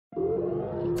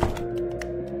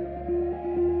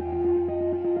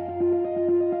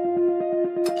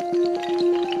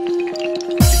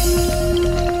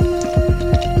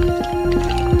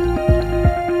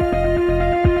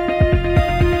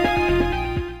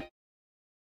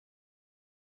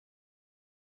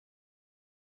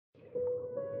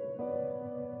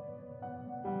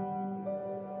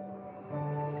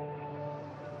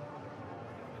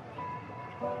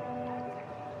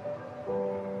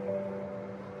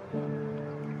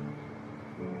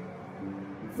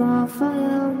Our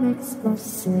fire makes the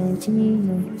city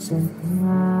looks at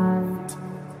night.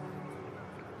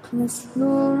 Close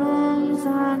your eyes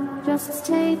and just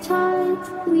stay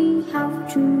tight. We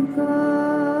have to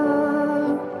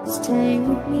go. Stay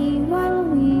with me while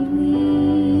we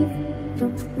leave.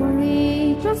 Don't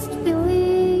worry, just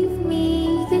believe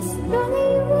me. This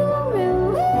journey will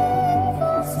relieve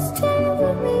us. Stay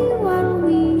with me while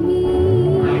we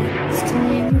leave.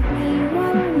 Stay with me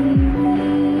while we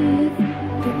leave.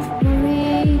 Don't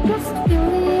worry, just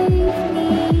believe me.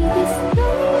 This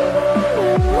journey will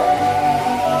relieve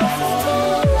us.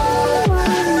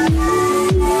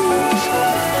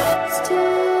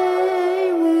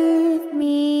 Stay with me.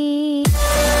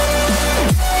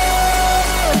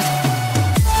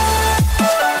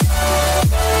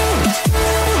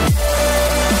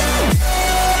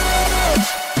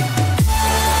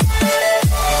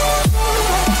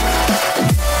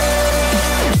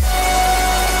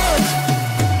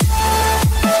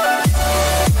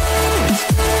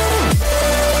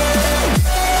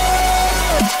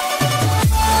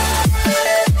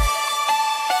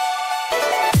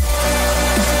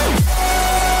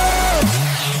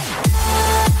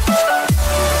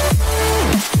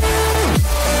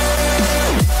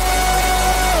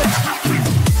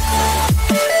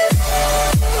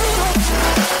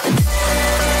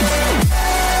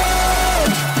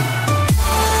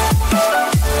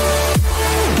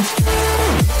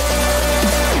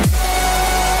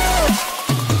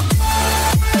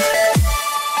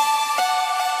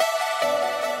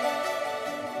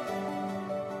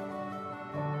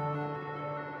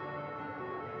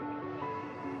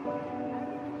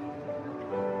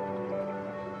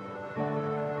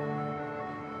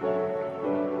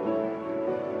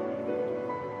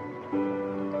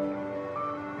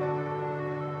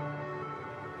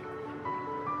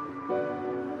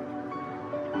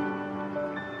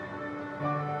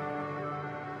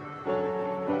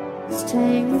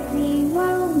 Stay with me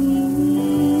while we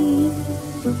leave.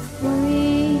 Don't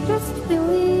worry, just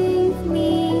believe me.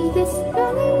 This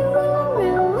journey will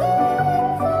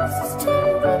relieve us. Stay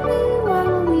with me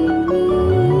while we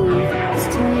leave.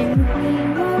 Stay with me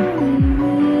while we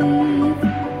leave.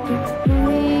 Don't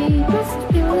worry, just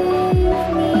believe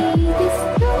me. This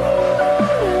journey will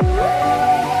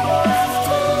relieve us.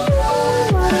 Stay with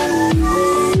me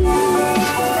while we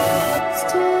leave.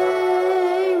 Stay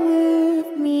with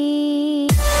me.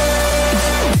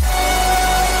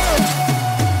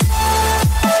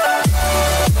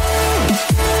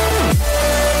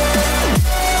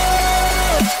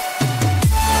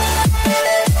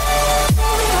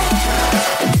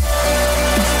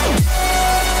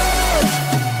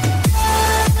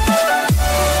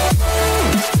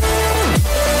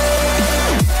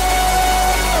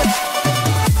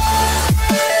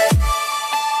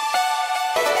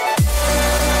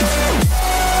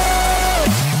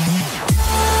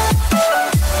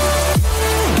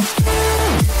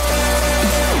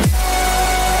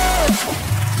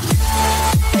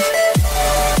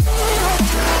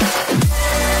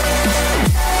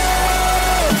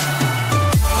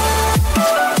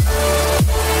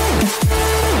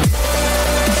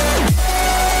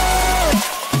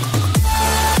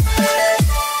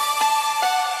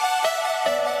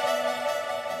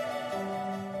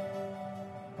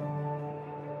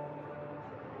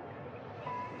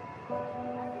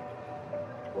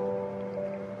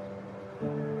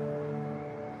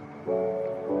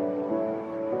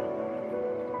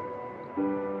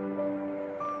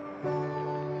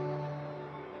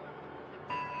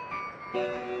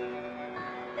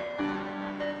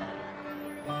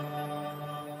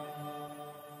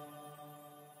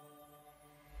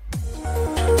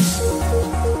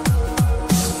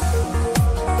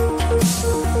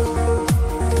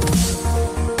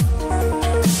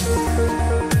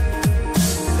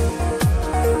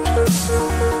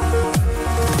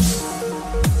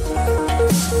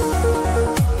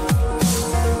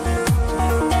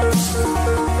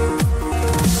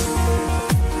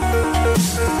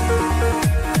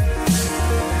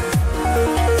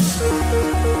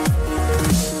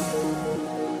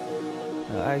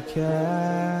 I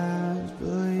can't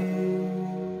believe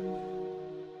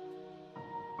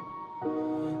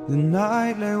the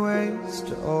night lay waste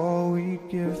to all we'd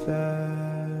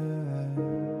given.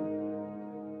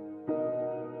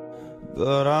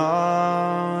 But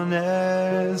honestly,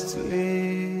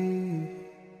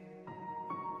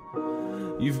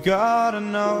 you've gotta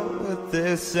know that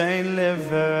this ain't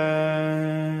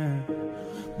living.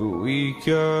 But we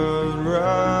could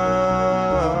run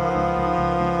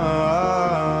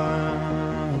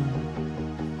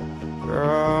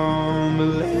from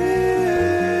Elysium.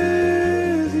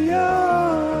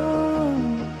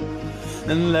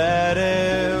 and let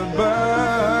it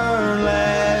burn,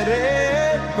 let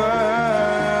it burn.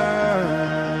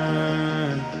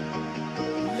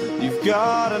 You've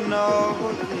gotta know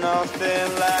that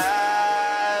nothing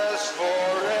lasts forever.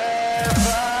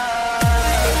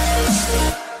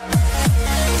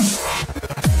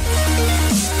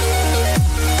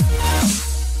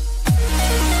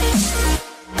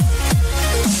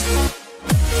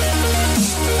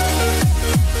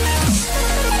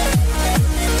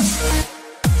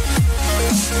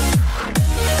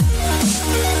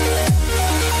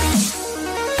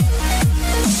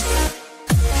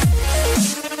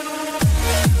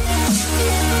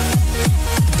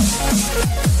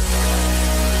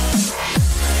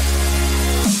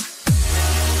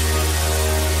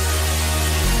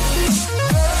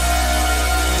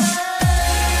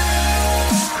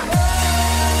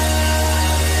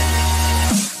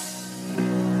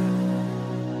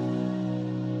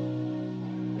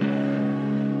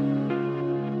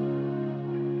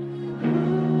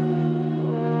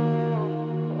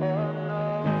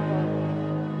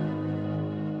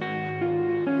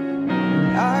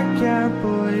 I can't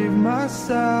believe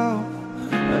myself.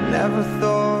 I never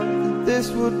thought that this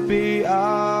would be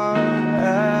our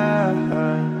end,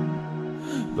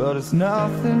 but it's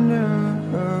nothing new.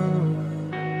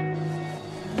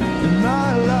 And my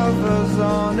lover's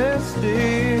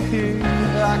honesty,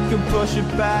 I can push it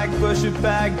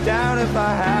back down if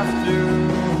I have to,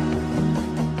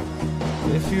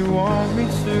 if you want me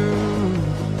to,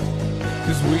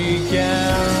 'cause we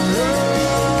can run.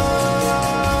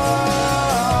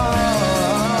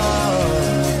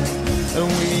 And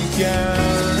we can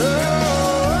run.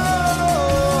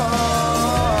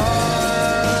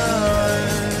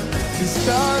 The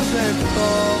stars they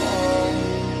fall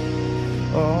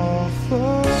all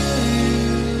for you.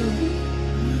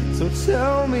 So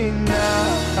tell me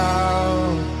now,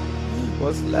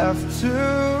 what's left to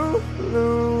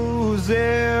lose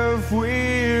if we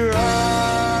run?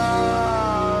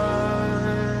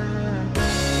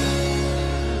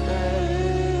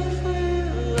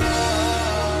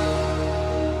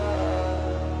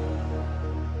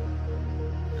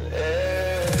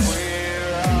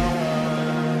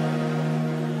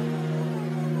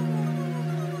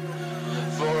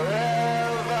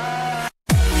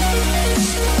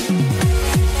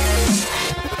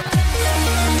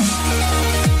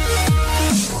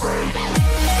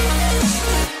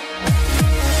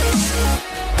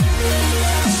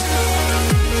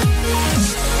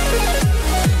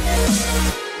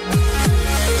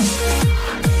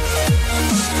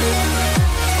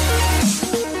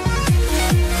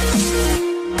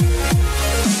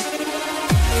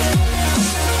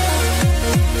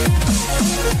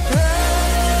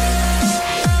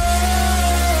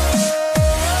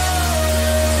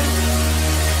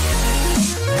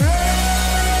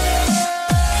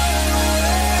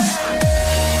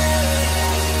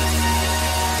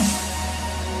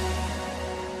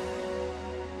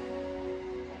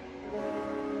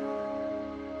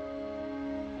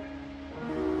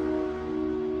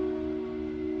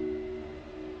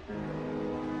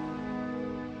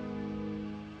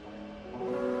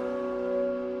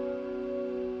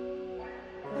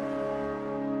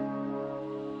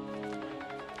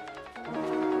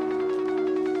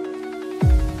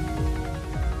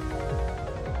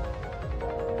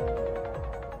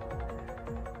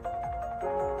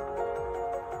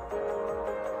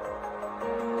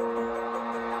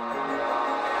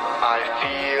 I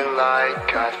feel like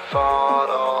I fought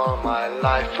all my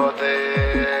life for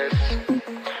this.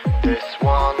 This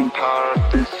one part,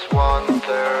 this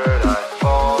 1/3 I've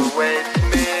always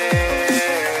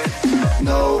missed.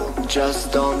 No, just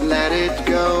don't let it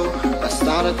go. I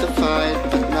started the fight,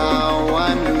 but now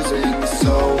I'm losing.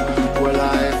 So will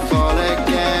I fall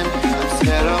again? I'm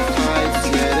scared of heights,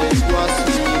 yet it was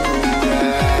me who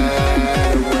ran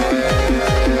away.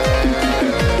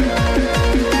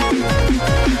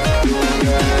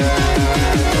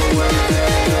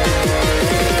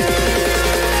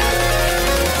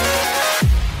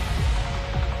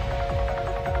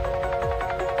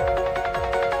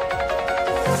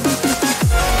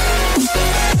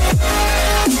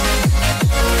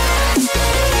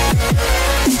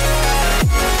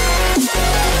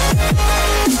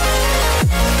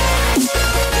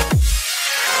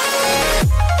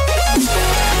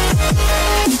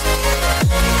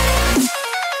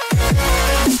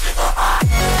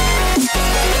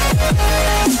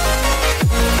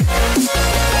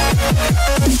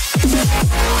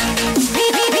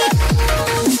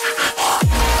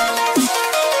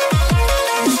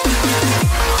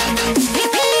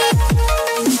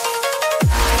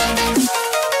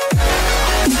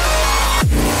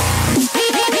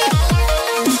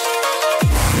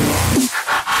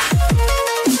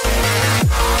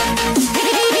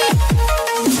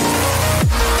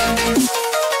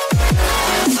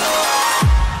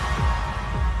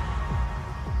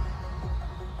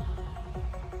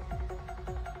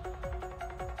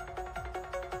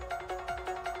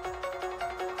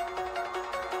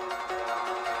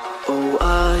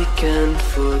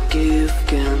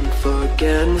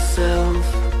 myself.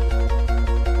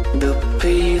 The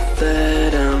peace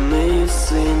that I'm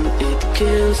missing, it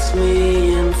kills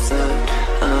me inside.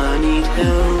 I need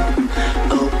help,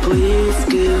 oh please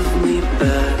give me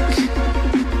back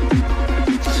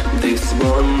this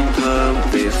one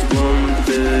part, this one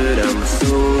third. I'm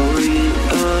sorry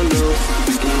I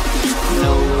lost it.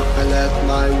 No, I let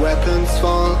my weapons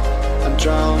fall. I'm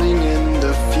drowning in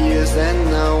the fears, and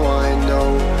now I know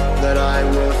that I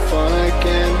will fall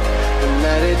again.